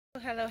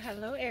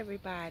Hello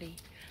everybody.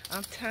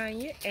 I'm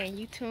Tanya and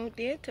you tuned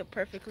in to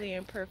Perfectly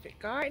Imperfect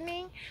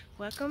Gardening.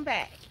 Welcome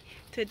back.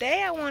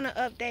 Today I want to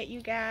update you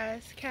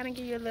guys, kind of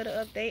give you a little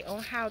update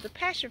on how the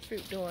passion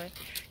fruit doing,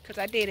 because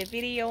I did a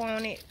video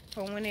on it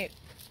from when it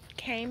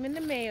came in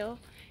the mail.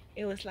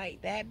 It was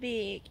like that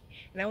big,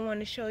 and I want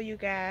to show you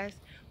guys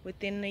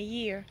within a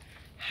year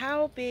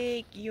how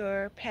big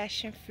your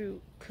passion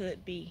fruit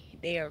could be.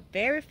 They are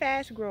very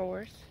fast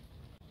growers.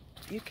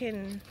 You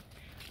can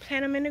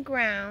plant them in the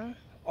ground,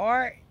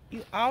 or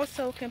you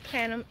also can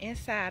plant them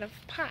inside of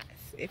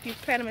pots. If you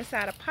plant them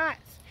inside of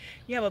pots,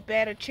 you have a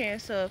better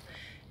chance of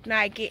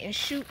not getting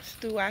shoots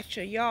throughout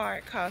your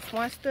yard, because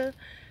once the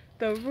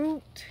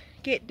root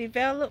get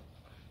developed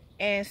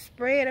and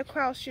spread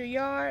across your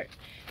yard,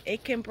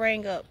 it can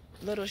bring up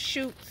little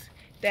shoots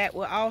that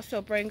will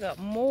also bring up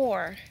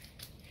more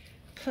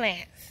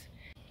plants.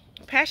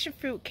 Passion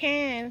fruit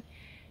can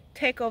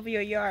take over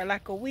your yard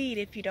like a weed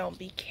if you don't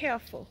be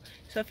careful.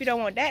 So if you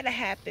don't want that to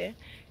happen,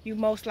 you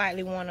most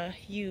likely want to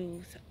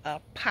use a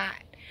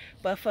pot.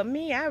 But for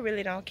me, I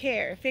really don't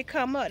care. If it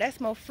come up, that's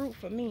more fruit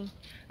for me.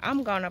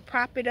 I'm gonna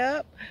prop it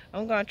up.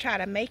 I'm gonna try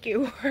to make it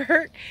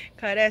work,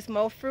 because that's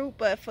more fruit.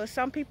 But for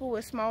some people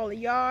with smaller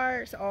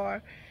yards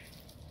or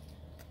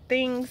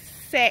things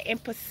set in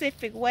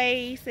specific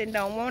ways and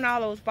don't want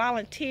all those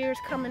volunteers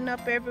coming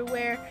up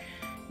everywhere,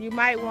 you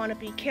might want to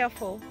be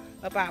careful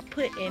about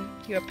putting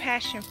your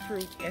passion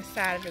fruit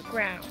inside of the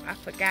ground. I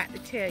forgot to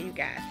tell you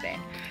guys that.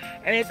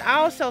 And there's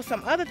also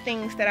some other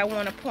things that I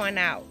want to point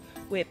out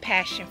with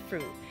passion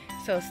fruit,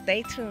 so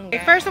stay tuned,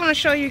 guys. First I want to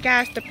show you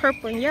guys the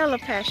purple and yellow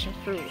passion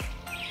fruit.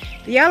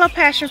 The yellow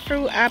passion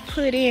fruit I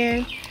put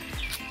in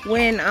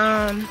when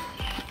I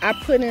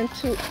put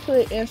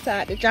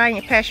inside the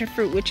giant passion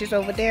fruit, which is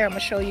over there. I'm gonna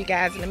show you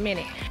guys in a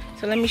minute.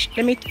 So let me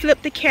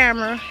flip the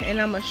camera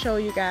and I'm gonna show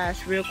you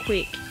guys real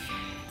quick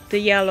the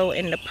yellow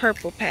and the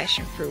purple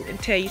passion fruit and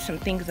tell you some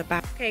things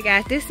about it. Okay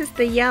guys, this is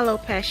the yellow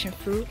passion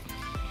fruit,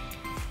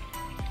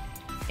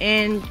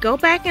 and go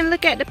back and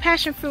look at the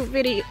passion fruit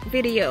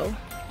video,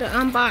 the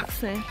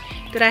unboxing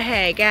that I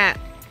had got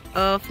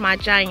of my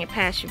giant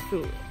passion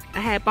fruit. I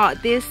had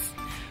bought this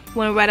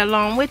one right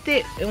along with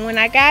it, and when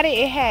I got it,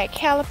 it had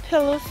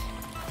caterpillars.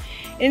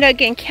 Ended up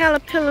getting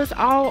caterpillars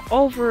all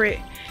over it,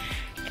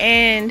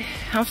 and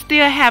I'm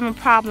still having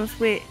problems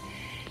with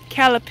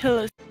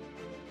caterpillars.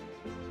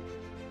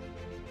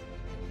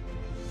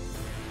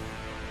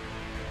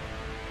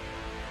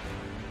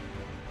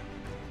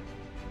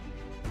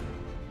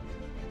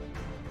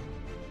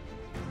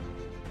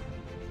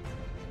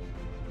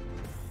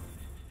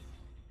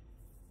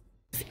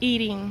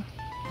 Eating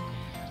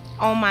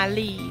on my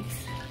leaves.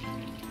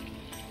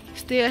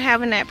 Still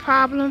having that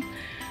problem,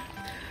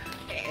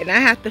 and I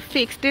have to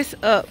fix this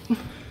up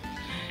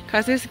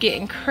because it's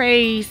getting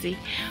crazy.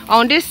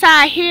 On this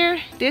side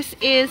here, this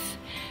is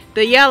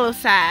the yellow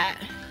side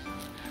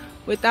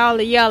with all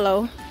the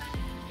yellow,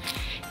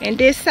 and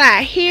this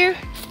side here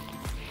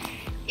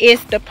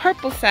is the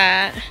purple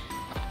side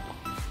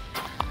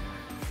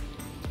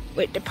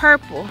with the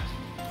purple.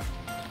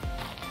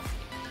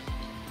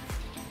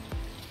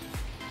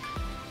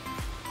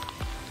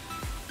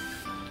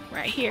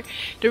 Right here.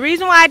 The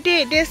reason why I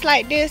did this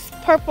like this,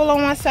 purple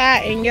on one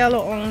side and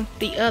yellow on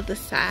the other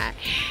side,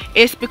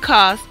 is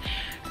because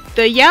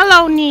the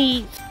yellow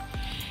needs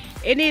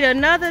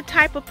another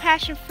type of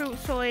passion fruit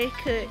so it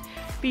could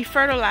be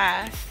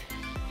fertilized.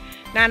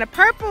 Now the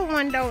purple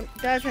one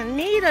doesn't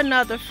need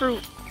another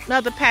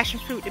passion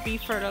fruit to be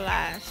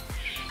fertilized.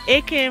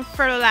 It can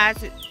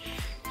fertilize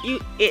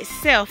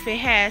itself. It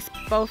has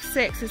both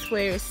sexes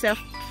where it's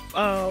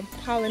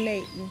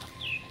self-pollinating,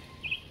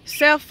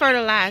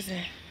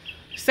 self-fertilizing.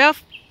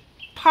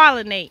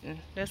 Self-pollinating.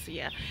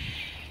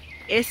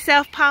 It's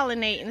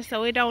self-pollinating,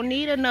 so it don't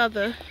need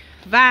another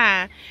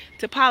vine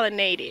to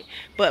pollinate it.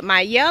 But my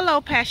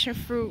yellow passion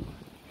fruit,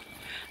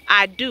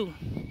 I do.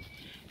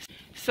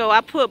 So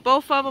I put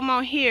both of them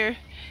on here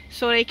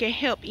so they can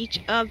help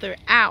each other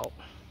out.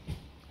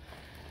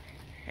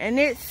 And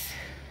it's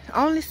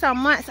only some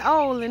months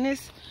old and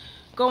it's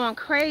going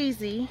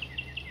crazy.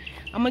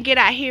 I'm gonna get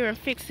out here and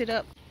fix it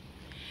up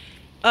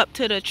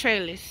to the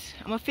trellis.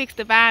 I'm gonna fix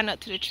the vine up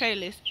to the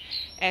trellis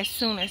as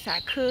soon as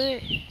I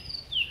could.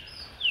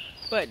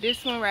 But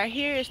this one right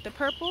here is the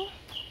purple,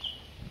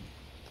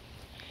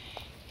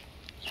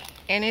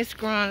 and it's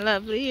growing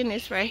lovely. And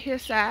this right here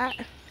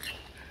side,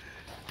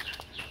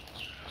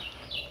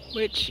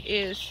 which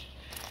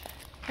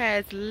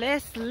has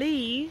less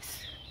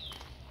leaves,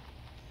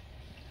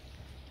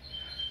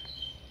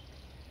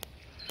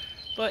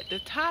 but the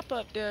top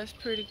up there is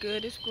pretty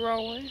good. It's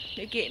growing.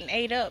 They're getting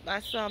ate up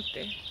by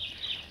something.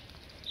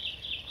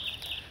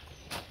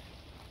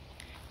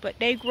 But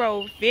they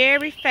grow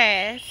very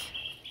fast.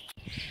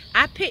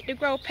 I picked to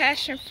grow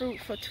passion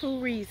fruit for 2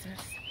 reasons.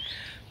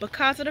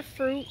 Because of the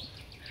fruit,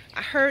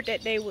 I heard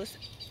that they was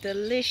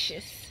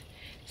delicious,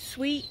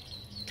 sweet,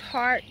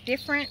 tart,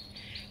 different,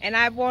 and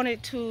I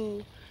wanted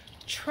to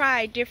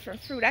try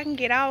different fruit. I can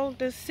get all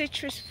the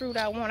citrus fruit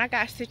I want. I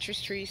got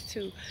citrus trees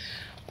too,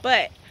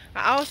 but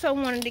I also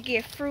wanted to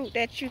get fruit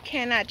that you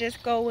cannot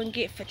just go and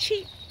get for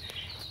cheap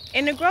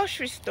in the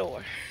grocery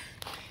store.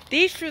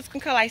 These fruits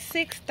can cost like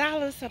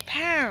 $6 a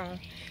pound.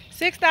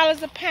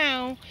 $6 a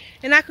pound,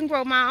 and I can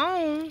grow my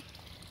own.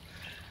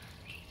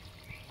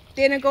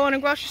 Then I go in the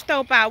grocery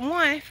store, buy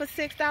one for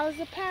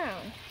 $6 a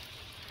pound.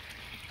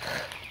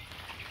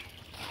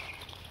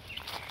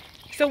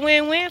 It's a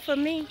win-win for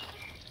me.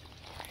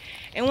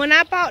 And when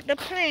I bought the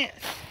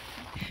plants,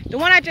 the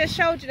one I just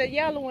showed you, the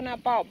yellow one, I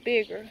bought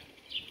bigger.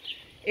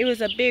 It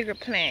was a bigger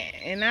plant,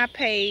 and I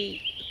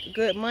paid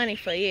good money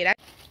for it.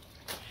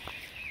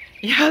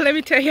 Y'all, let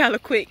me tell y'all a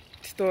quick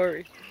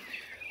story.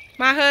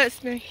 My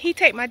husband, he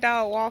take my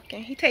dog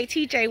walking. He take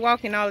TJ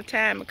walking all the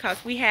time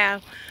because we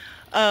have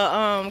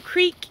a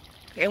creek,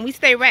 and we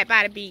stay right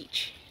by the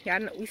beach. Y'all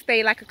know, we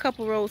stay like a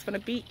couple rows from the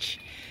beach.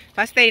 If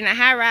I stayed in a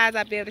high rise,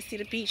 I'd be able to see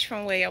the beach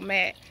from where I'm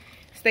at.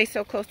 Stay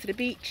so close to the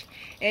beach.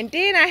 And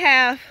then I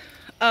have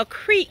a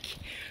creek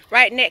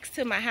right next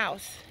to my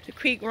house. The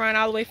creek runs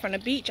all the way from the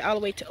beach all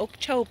the way to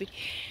Okeechobee.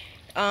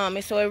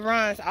 And so it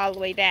runs all the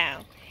way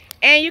down.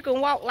 And you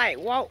can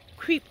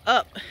creep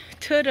up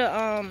to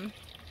the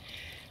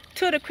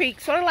creek,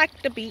 sort of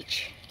like the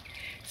beach.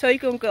 So you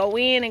can go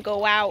in and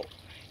go out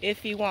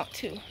if you want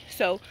to.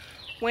 So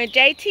when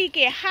JT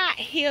get hot,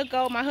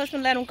 my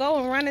husband let him go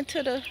and run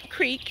into the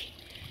creek.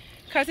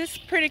 Because it's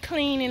pretty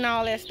clean and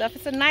all that stuff.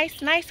 It's a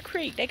nice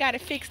creek. They got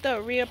it fixed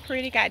up real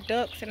pretty. Got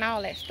ducks and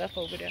all that stuff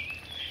over there.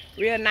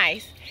 Real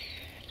nice.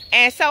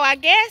 And so I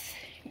guess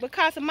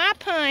because of my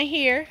pond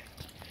here,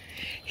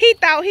 he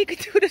thought he could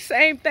do the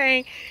same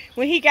thing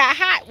when he got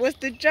hot, was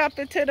to jump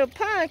into the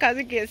pond because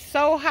it gets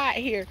so hot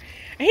here.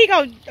 And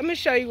I'm going to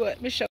show you what.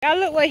 Let me show you. Y'all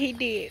look what he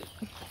did.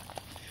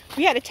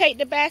 We had to take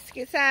the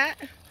baskets out.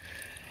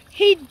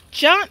 He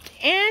jumped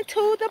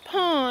into the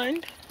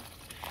pond.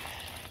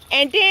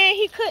 And then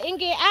he couldn't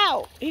get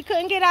out. He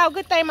couldn't get out.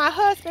 Good thing my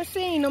husband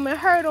seen him and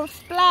heard him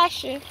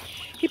splashing.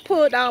 He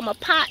pulled all my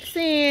pots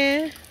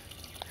in.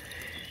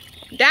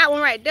 That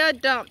one right there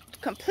dumped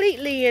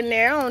completely in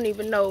there. I don't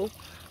even know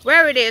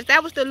where it is.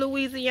 That was the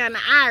Louisiana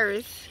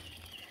Iris.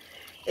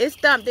 It's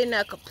dumped in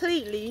there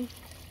completely.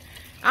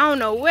 I don't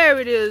know where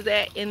it is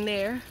at in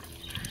there.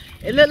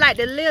 It looked like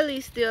the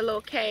lily's still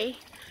okay.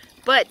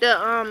 But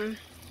the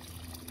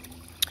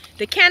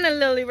canna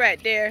lily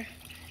right there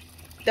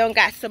done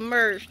got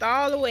submerged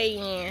all the way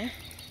in.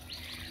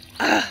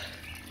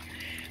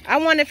 I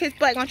wonder if his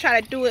butt gonna try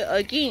to do it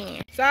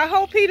again. So I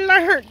hope he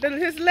learned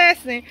his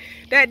lesson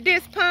that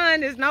this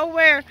pond is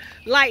nowhere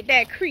like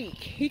that creek.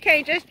 He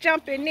can't just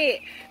jump in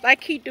it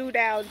like he do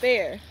down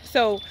there.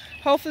 So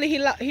hopefully he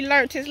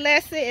learned his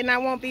lesson, and I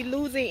won't be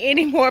losing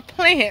any more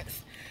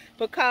plants,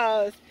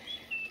 because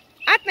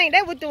I think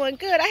they were doing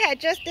good. I had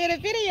just did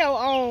a video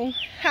on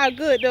how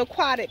good the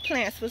aquatic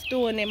plants was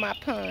doing in my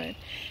pond,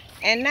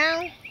 and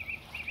now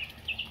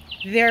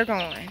they're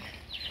gone.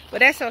 But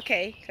that's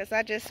okay, because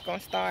I just gonna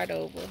start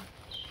over.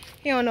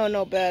 He don't know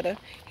no better.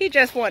 He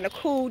just want to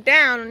cool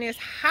down on this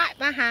hot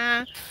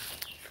behind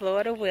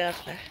Florida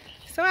weather.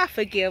 So I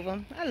forgive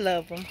him. I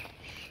love him.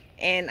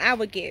 And I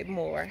would get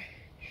more.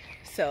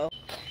 So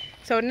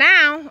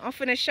now I'm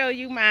finna show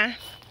you my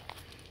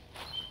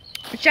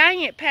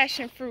giant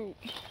passion fruit.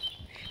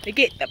 To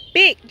get the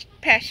big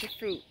passion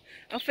fruit,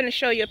 I'm finna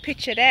show you a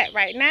picture of that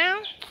right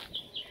now.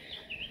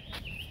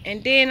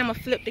 And then I'm gonna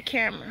flip the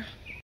camera.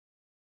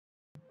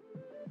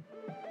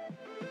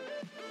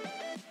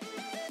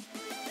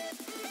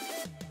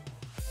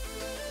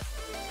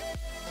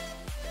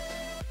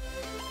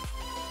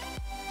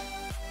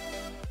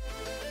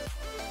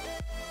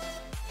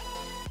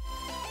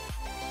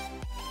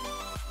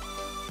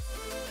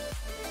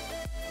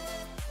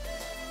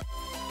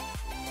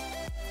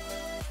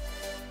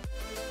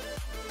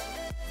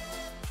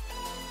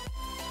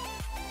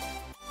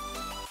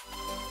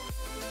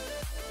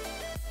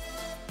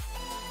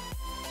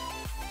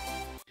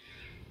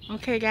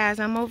 Okay guys,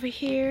 I'm over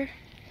here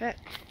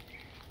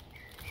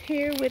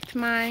with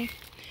my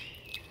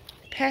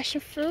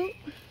passion fruit,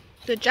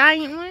 the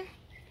giant one.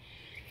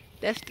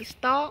 That's the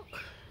stalk,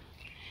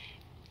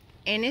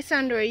 and it's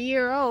under a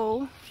year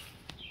old,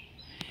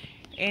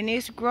 and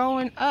it's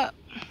growing up.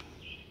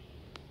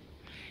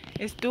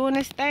 It's doing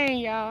its thing,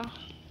 y'all.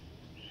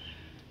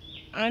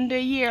 Under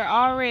a year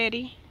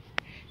already.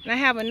 And I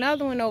have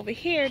another one over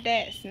here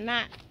that's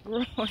not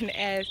growing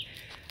as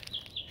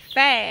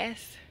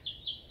fast.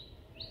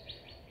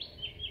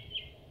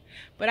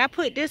 But I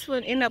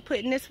ended up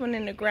putting this one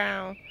in the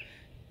ground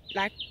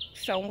like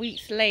some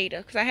weeks later,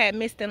 because I had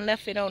missed and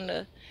left it on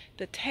the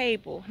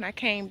table. And I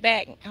came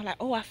back, and I'm like,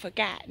 oh, I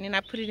forgot. And then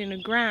I put it in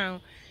the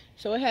ground.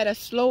 So it had a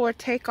slower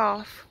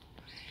takeoff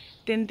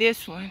than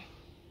this one.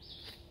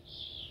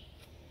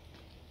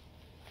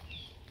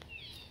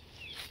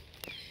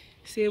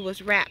 See, it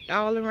was wrapped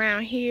all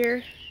around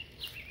here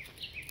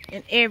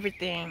and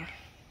everything.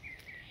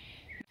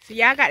 So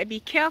y'all got to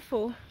be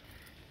careful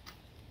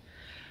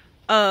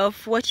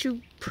of what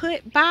you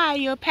put by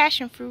your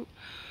passion fruit,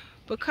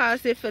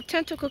 because if a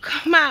tentacle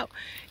come out,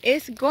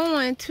 it's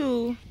going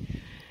to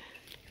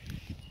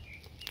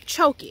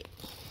choke it.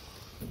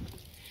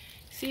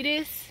 See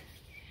this?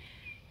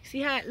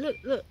 See how it look?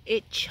 Look,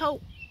 it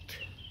choked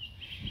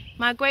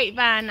my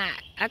grapevine out.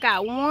 I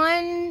got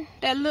one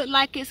that looked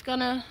like it's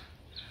gonna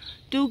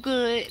do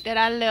good that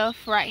I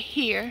left right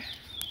here.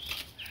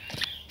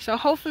 So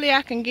hopefully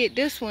I can get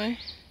this one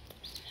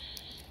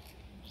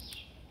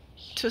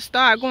to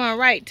start going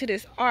right to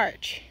this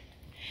arch,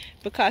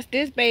 because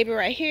this baby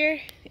right here,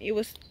 it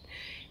was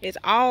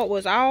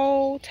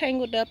all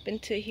tangled up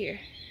into here.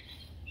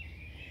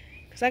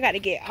 Cause I got to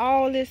get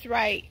all this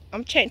right.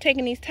 I'm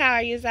taking these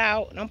tires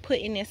out and I'm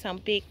putting in some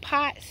big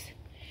pots,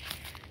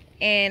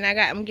 and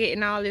I'm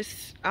getting all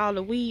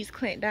the weeds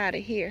cleaned out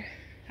of here.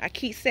 I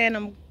keep saying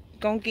I'm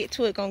gonna get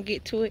to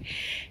it.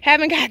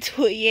 Haven't got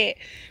to it yet,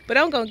 but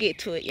I'm gonna get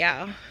to it,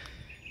 y'all.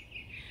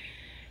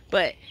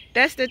 But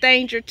that's the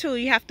danger too.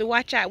 You have to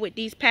watch out with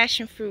these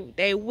passion fruit.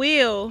 They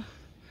will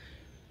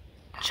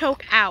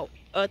choke out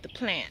other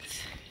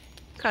plants,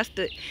 cause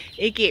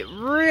it get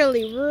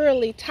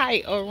really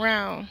tight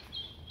around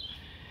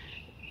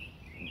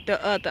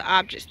the other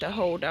objects to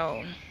hold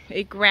on.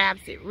 It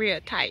grabs it real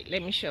tight.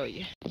 Let me show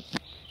you.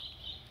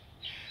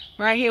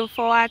 Right here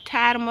before I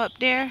tied them up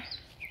there.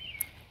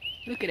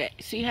 Look at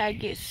that. See how it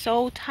gets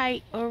so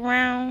tight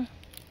around?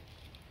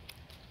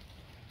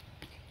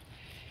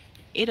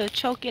 It'll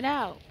choke it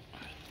out.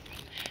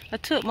 I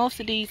took most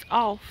of these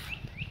off.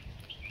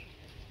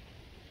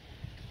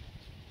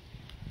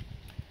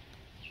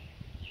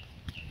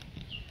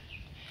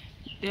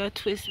 They'll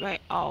twist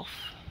right off.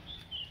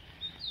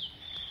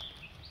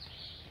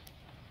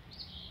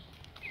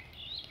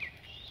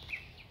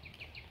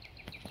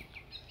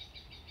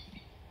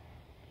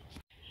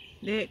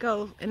 There it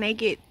goes. And they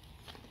get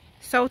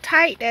so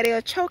tight that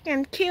it'll choke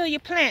and kill your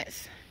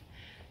plants.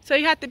 So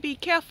you have to be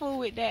careful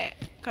with that,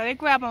 because they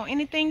grab on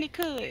anything they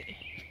could.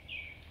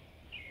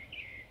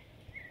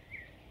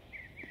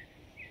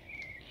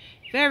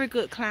 Very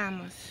good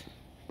climbers.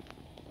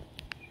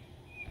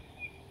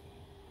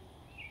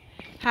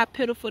 How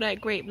pitiful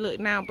that grape look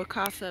now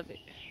because of it.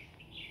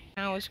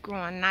 Now it's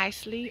growing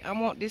nicely. I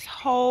want this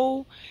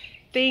whole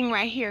thing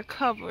right here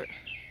covered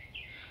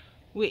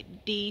with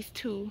these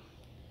two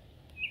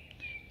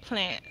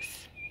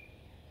plants.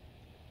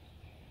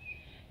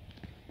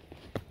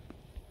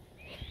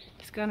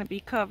 It's gonna be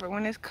covered.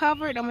 When it's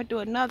covered, I'm gonna do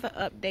another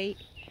update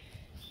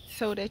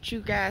so that you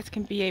guys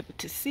can be able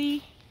to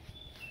see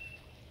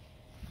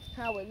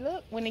how it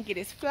look when it get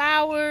its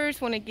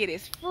flowers, when it get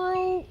its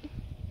fruit,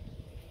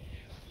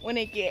 when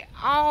it get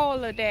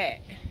all of that.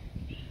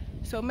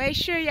 So make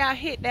sure y'all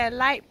hit that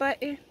like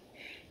button,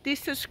 the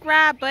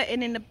subscribe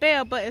button, and the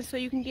bell button so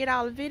you can get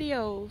all the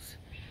videos,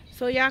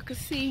 so y'all can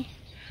see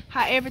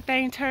how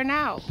everything turn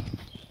out.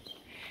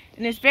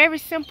 And it's very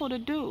simple to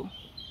do.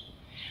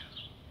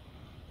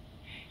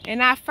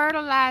 And I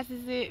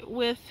fertilizes it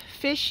with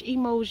fish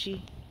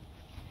emoji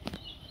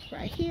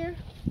right here.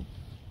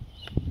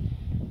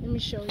 Let me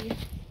show you.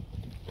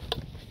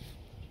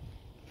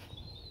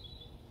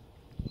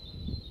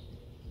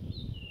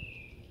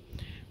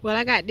 Well,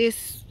 I got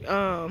this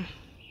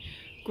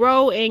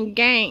grow and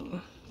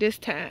gain this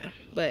time,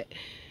 but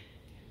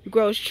it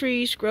grows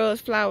trees,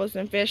 shrubs, flowers,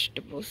 and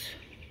vegetables.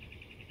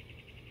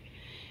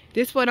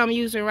 This is what I'm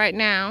using right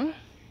now.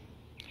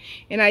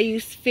 And I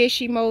use fish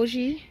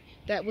emoji.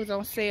 That was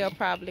on sale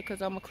probably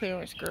because I'm a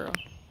clearance girl.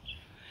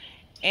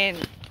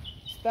 And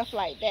stuff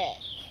like that.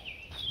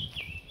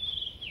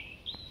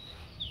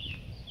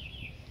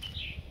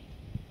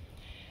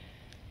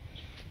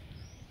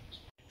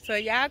 So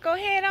y'all go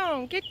ahead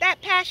on. Get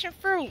that passion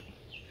fruit.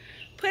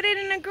 Put it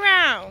in the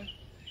ground.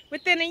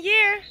 Within a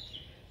year,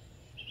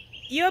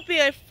 you'll be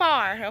a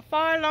far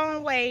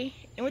long way.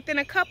 And within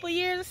a couple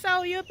years or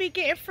so, you'll be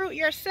getting fruit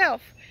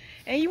yourself.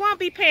 And you won't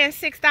be paying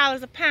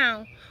 $6 a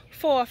pound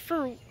for a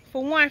fruit.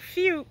 For one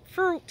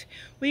fruit,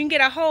 we can get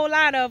a whole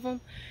lot of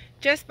them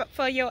just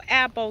for your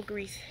elbow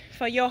grease,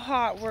 for your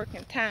hard work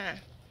and time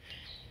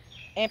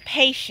and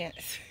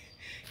patience.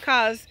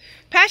 Because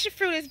passion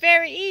fruit is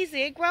very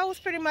easy. It grows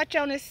pretty much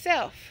on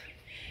itself.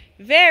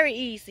 Very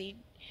easy.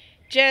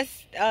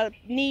 Just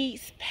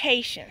needs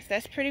patience.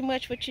 That's pretty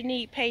much what you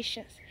need,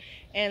 patience.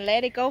 And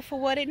let it go for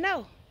what it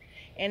know.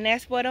 And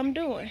that's what I'm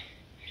doing.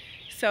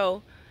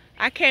 So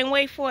I can't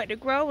wait for it to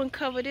grow and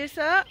cover this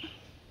up,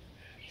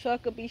 so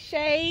it could be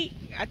shade.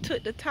 I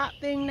took the top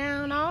thing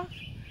down off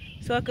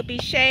so it could be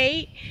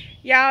shade.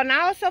 Y'all, and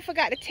I also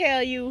forgot to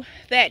tell you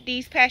that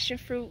these passion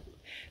fruit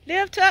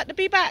live up to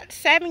be about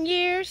 7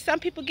 years. Some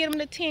people get them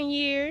to 10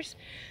 years.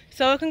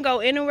 So it can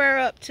go anywhere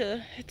up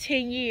to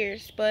 10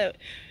 years, but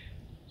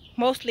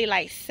mostly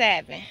like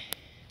 7.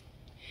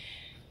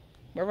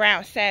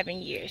 Around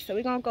 7 years. So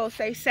we're going to go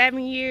say 7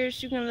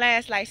 years. You can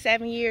last like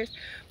 7 years.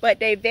 But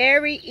they're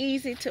very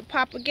easy to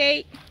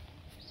propagate.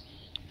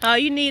 All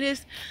you need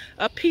is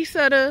a piece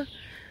of the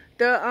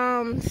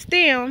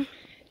stem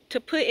to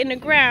put in the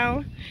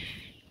ground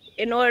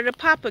in order to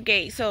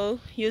propagate. So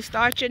you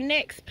start your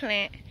next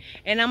plant,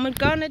 and I'm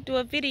gonna do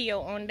a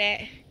video on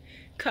that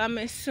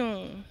coming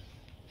soon.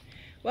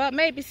 Well,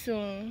 maybe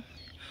soon.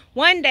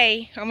 One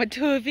day I'm gonna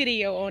do a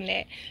video on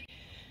that.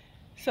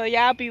 So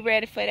y'all be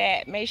ready for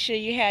that. Make sure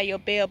you have your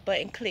bell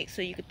button clicked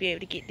so you can be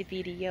able to get the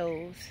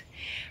videos.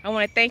 I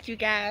want to thank you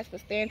guys for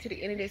staying to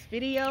the end of this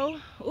video.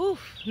 Oof,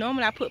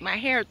 normally I put my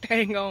hair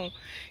thing on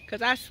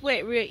because I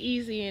sweat real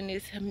easy in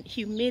this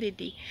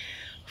humidity.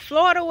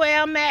 Florida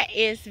where I'm at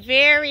is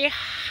very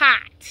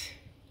hot.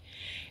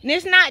 And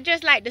it's not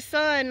just like the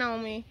sun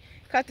on me,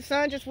 because the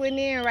sun just went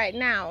in right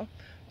now.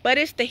 But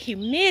it's the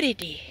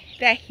humidity.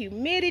 That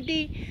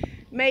humidity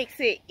makes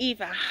it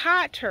even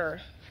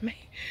hotter.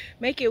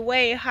 Make it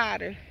way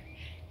hotter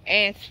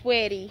and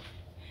sweaty.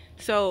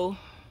 So,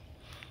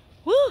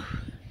 whoo.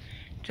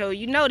 So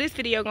you know this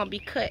video gonna be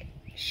cut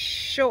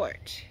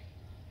short.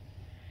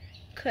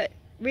 Cut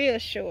real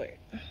short.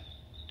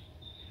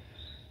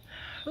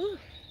 Whew.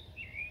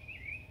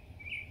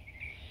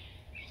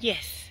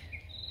 Yes.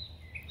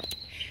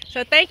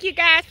 So thank you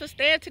guys for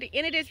staying to the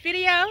end of this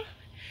video.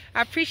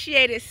 I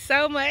appreciate it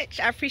so much.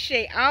 I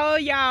appreciate all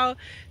y'all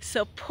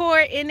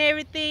support and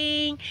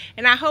everything.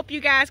 And I hope you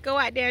guys go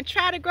out there and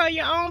try to grow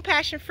your own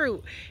passion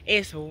fruit.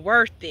 It's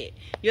worth it.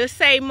 You'll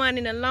save money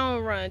in the long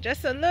run.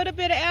 Just a little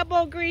bit of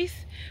elbow grease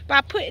by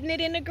putting it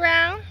in the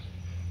ground.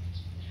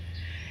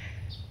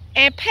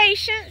 And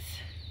patience.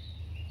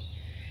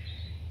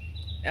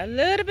 A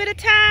little bit of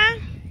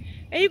time.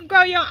 And you can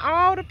grow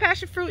all the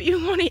passion fruit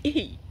you want to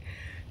eat.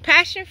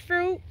 Passion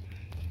fruit.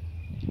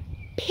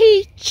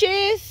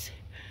 Peaches.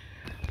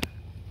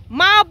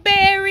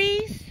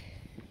 Mulberries,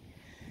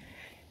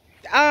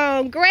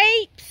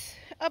 grapes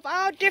of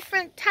all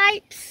different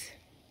types.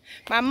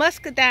 My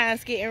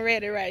muscadines getting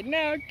ready right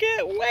now.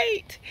 Can't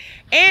wait.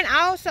 And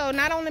also,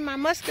 not only my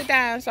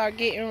muscadines are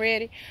getting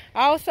ready,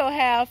 I also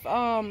have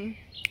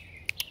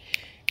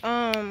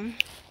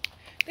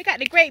they got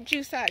the grape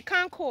juice out.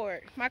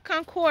 Concord. My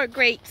Concord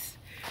grapes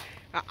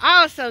are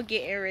also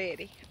getting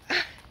ready.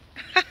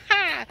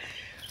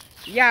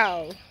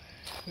 Y'all.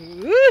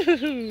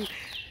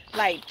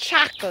 Like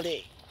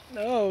chocolate.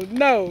 Oh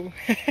no.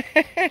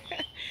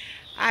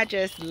 I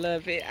just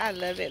love it. I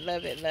love it,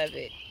 love it, love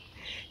it.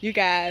 You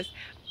guys,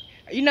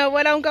 you know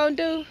what I'm gonna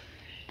do?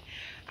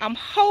 I'm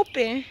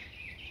hoping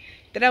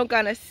that I'm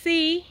gonna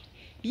see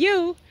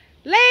you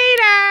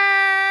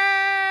later.